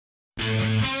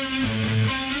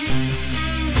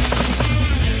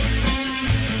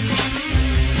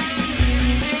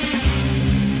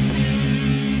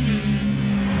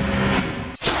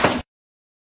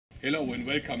Hello and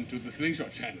welcome to the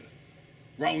Slingshot Channel.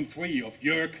 Round 3 of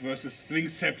Joerg versus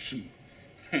Slingception.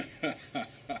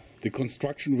 The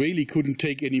construction really couldn't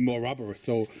take any more rubber,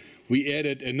 so we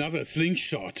added another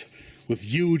slingshot with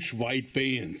huge white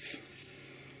bands.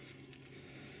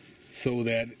 So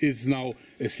that is now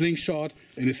a slingshot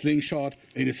and a slingshot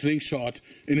and a slingshot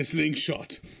and a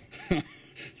slingshot.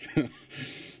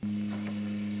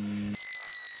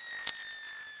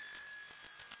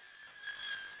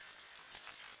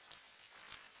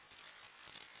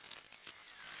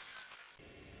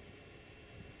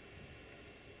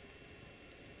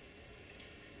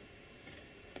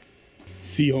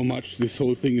 See how much this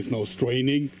whole thing is now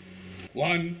straining.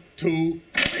 1, 2,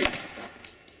 3.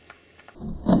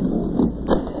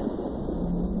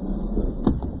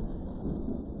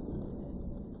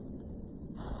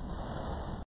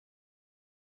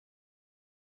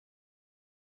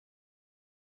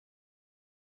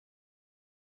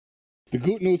 The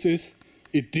good news is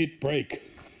it did break.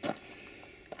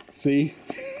 See?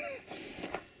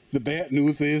 The bad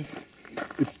news is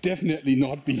it's definitely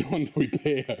not beyond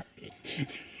repair.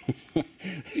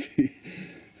 See?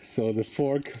 So the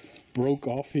fork broke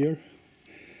off here,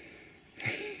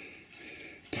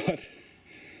 but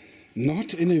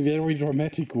not in a very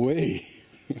dramatic way.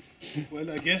 Well,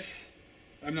 I guess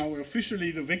I'm now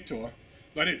officially the victor,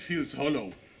 but it feels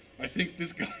hollow. I think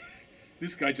this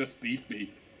guy just beat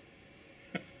me.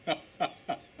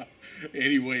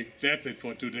 Anyway, that's it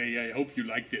for today. I hope you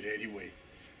liked it anyway.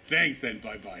 Thanks and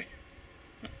bye-bye.